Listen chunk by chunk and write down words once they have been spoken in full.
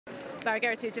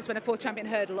Geraghty has just won a 4th champion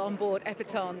hurdle on board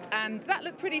Epatante, and that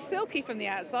looked pretty silky from the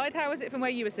outside. How was it from where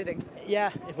you were sitting?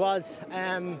 Yeah, it was.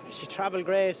 She travelled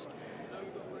great.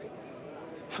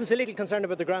 I was a little concerned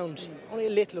about the ground. Only a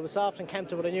little. It was soft in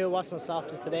Kempton, but I knew it wasn't as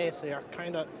soft as today, so you're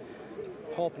kind of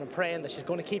hoping and praying that she's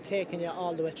going to keep taking you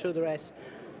all the way through the race.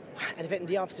 And if it in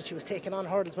the opposite, she was taking on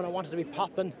hurdles when I wanted to be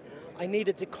popping. I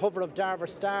needed the cover of Darver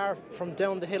Star from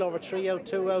down the hill over 3 out,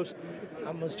 2 out,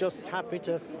 and was just happy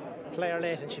to play her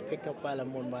late, and she picked up well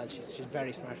and won well. She's a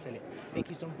very smart filly.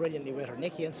 Nicky's done brilliantly with her.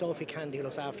 Nicky and Sophie Candy, who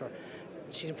looks after her.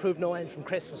 She's improved no end from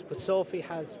Christmas, but Sophie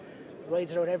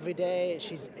rides her out every day.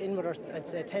 She's in with her, I'd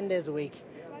say, 10 days a week,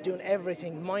 doing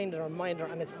everything, minding her,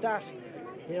 and it's that,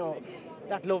 you know,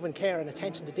 that love and care and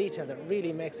attention to detail that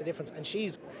really makes a difference. And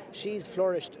she's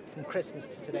flourished from Christmas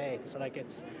to today. So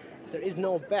there is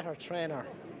no better trainer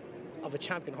of a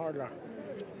champion hurdler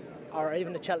or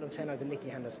even a Cheltenham trainer than Nicky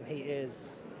Henderson. He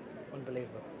is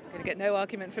unbelievable. Going to get no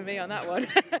argument from me on that one.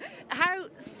 How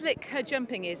slick her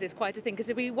jumping is quite a thing, because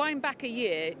if we wind back a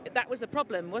year, that was a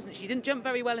problem, wasn't she? She didn't jump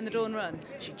very well in the Dawn Run.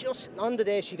 She just, on the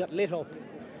day, she got lit up.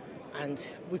 And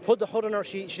we put the hood on her.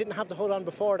 She didn't have the hood on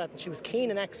before that, and she was keen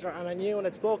and extra, and I knew, and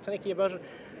I spoke to Nicky about it,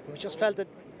 and we just felt that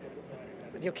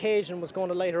the occasion was going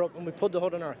to light her up, and we put the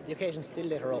hood on her. The occasion still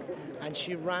lit her up, and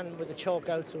she ran with the choke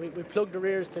out, so we plugged her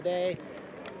ears today.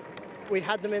 We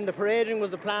had them in the parading was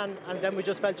the plan, and then we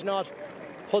just felt, you know what,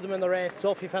 put them in the race.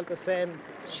 Sophie felt the same.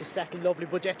 She settled lovely,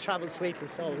 but yet travelled sweetly,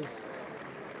 so it was,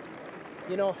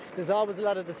 you know, there's always a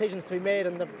lot of decisions to be made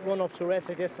in the run-up to a race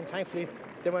like this, and thankfully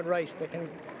they went right. They can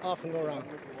often go wrong.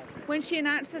 When she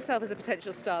announced herself as a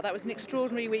potential star, that was an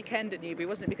extraordinary weekend at Newbury,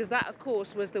 wasn't it? Because that, of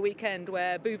course, was the weekend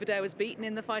where Bouvardere was beaten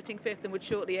in the fighting fifth and would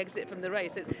shortly exit from the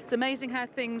race. It's amazing how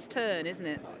things turn, isn't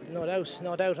it? No doubt,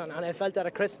 no doubt. And I felt that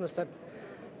at Christmas that,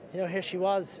 you know, here she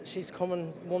was. She's come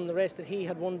and won the race that he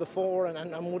had won before,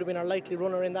 and would have been our likely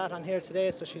runner in that, and here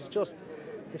today. So she's just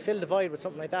to fill the void with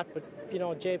something like that. But, you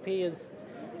know, JP is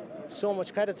so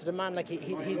much credit to the man. Like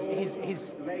he's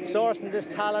sourcing this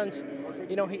talent.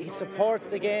 You know, he supports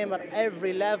the game at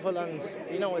every level, and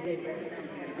you know,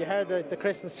 you heard the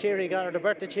Christmas cheer he got, or the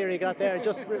birthday cheer he got there. It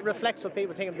just reflects what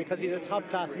people think, because he's a top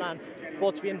class man,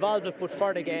 both to be involved with, but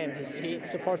for the game. He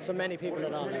supports so many people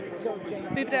at all levels.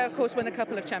 Bouvardere, of course, won a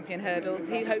couple of champion hurdles.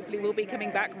 He hopefully will be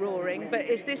coming back roaring. But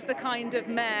is this the kind of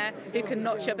mare who can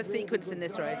notch up a sequence in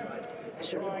this race?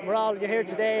 Sure, you're here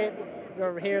today.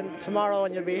 You're here tomorrow,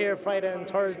 and you'll be here Friday and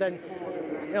Thursday.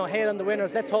 You know, hailing the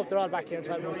winners. Let's hope they're all back here in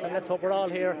 12 months, and let's hope we're all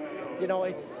here. You know,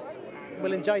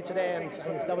 we'll enjoy today, and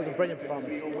that was a brilliant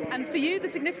performance. And for you, the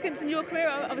significance in your career,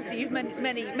 obviously you've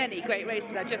many great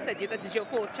races. I just said this is your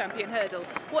 4th champion hurdle.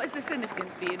 What is the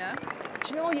significance for you now? Do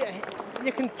you know,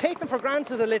 you can take them for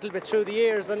granted a little bit through the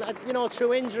years, and you know,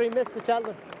 through injury, missed the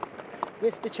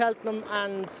Cheltenham,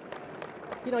 and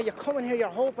you know, you're coming here, you're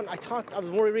hoping. I was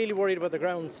really worried about the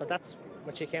ground, so that's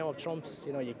when she came up trumps.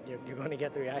 You know, you're going to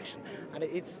get the reaction, and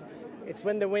it's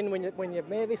when they win, when you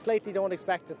maybe slightly don't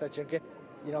expect it, that you get,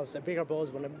 you know, a bigger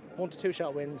buzz. When a 1 to 2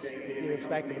 shot wins, you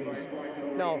expect it.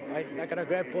 I got a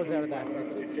great buzz out of that.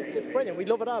 It's brilliant. We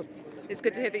love it all. It's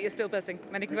good to hear that you're still buzzing.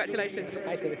 Many congratulations.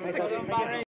 Thanks, Ellie. Thanks, Elsie.